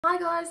Hi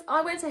guys,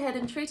 I went ahead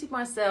and treated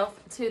myself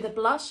to the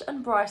Blush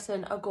and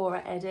Brighten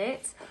Agora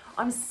edit.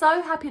 I'm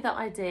so happy that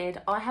I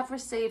did. I have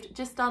received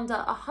just under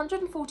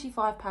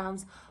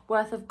 £145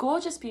 worth of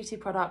gorgeous beauty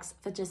products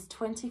for just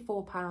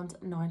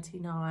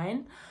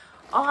 £24.99.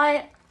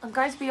 I'm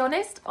going to be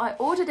honest, I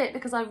ordered it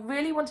because I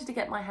really wanted to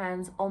get my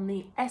hands on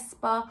the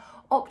Esper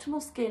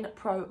Optimal Skin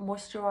Pro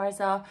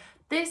Moisturiser.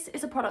 This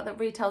is a product that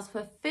retails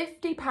for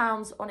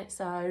 £50 on its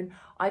own.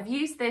 I've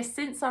used this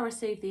since I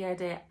received the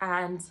edit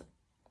and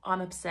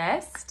I'm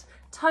obsessed.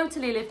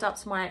 Totally lived up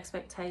to my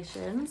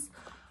expectations.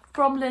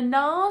 From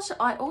Laneige,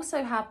 I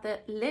also have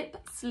the Lip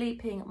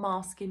Sleeping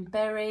Mask in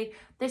Berry.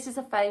 This is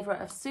a favourite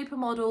of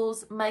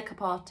supermodels,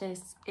 makeup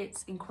artists.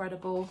 It's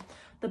incredible.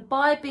 The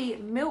By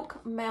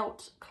Milk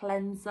Melt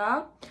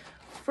Cleanser.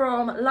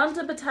 From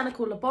London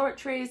Botanical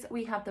Laboratories,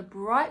 we have the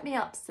Bright Me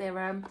Up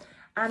Serum.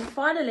 And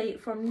finally,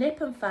 from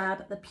Nip and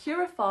Fab, the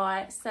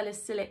Purify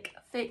Salicylic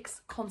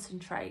Fix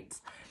Concentrate.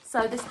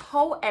 So this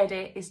whole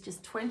edit is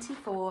just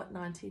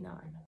 £24.99.